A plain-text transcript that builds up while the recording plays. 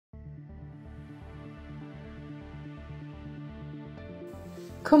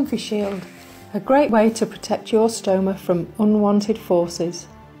Comfishield, a great way to protect your stoma from unwanted forces.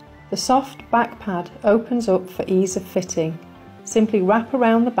 The soft back pad opens up for ease of fitting. Simply wrap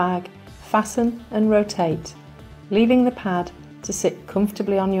around the bag, fasten and rotate, leaving the pad to sit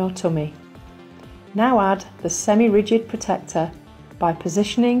comfortably on your tummy. Now add the semi-rigid protector by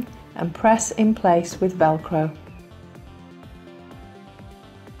positioning and press in place with velcro.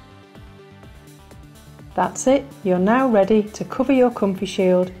 That's it, you're now ready to cover your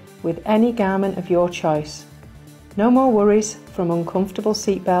Comfishield with any garment of your choice. No more worries from uncomfortable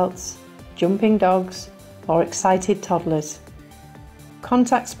seatbelts, jumping dogs or excited toddlers.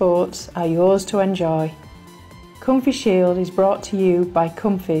 Contact sports are yours to enjoy. Comfishield is brought to you by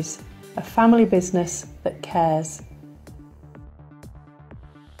Comfys, a family business that cares.